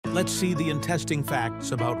let's see the interesting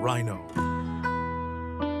facts about rhino.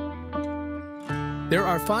 There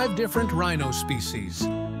are 5 different rhino species.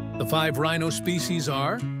 The 5 rhino species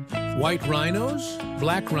are white rhinos,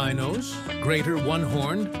 black rhinos, greater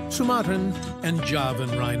one-horned, Sumatran, and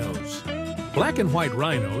Javan rhinos. Black and white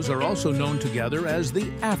rhinos are also known together as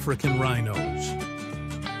the African rhinos.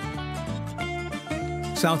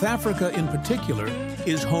 South Africa, in particular,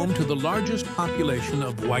 is home to the largest population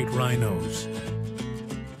of white rhinos.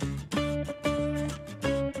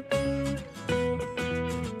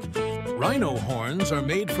 Rhino horns are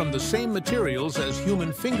made from the same materials as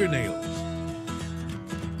human fingernails.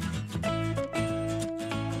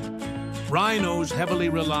 Rhinos heavily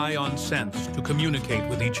rely on scents to communicate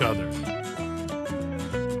with each other.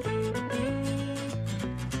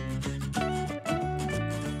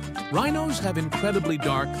 Rhinos have incredibly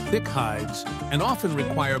dark, thick hides and often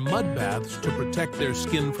require mud baths to protect their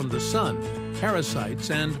skin from the sun, parasites,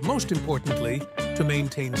 and, most importantly, to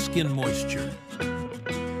maintain skin moisture.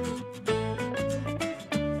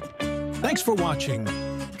 Thanks for watching.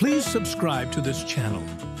 Please subscribe to this channel.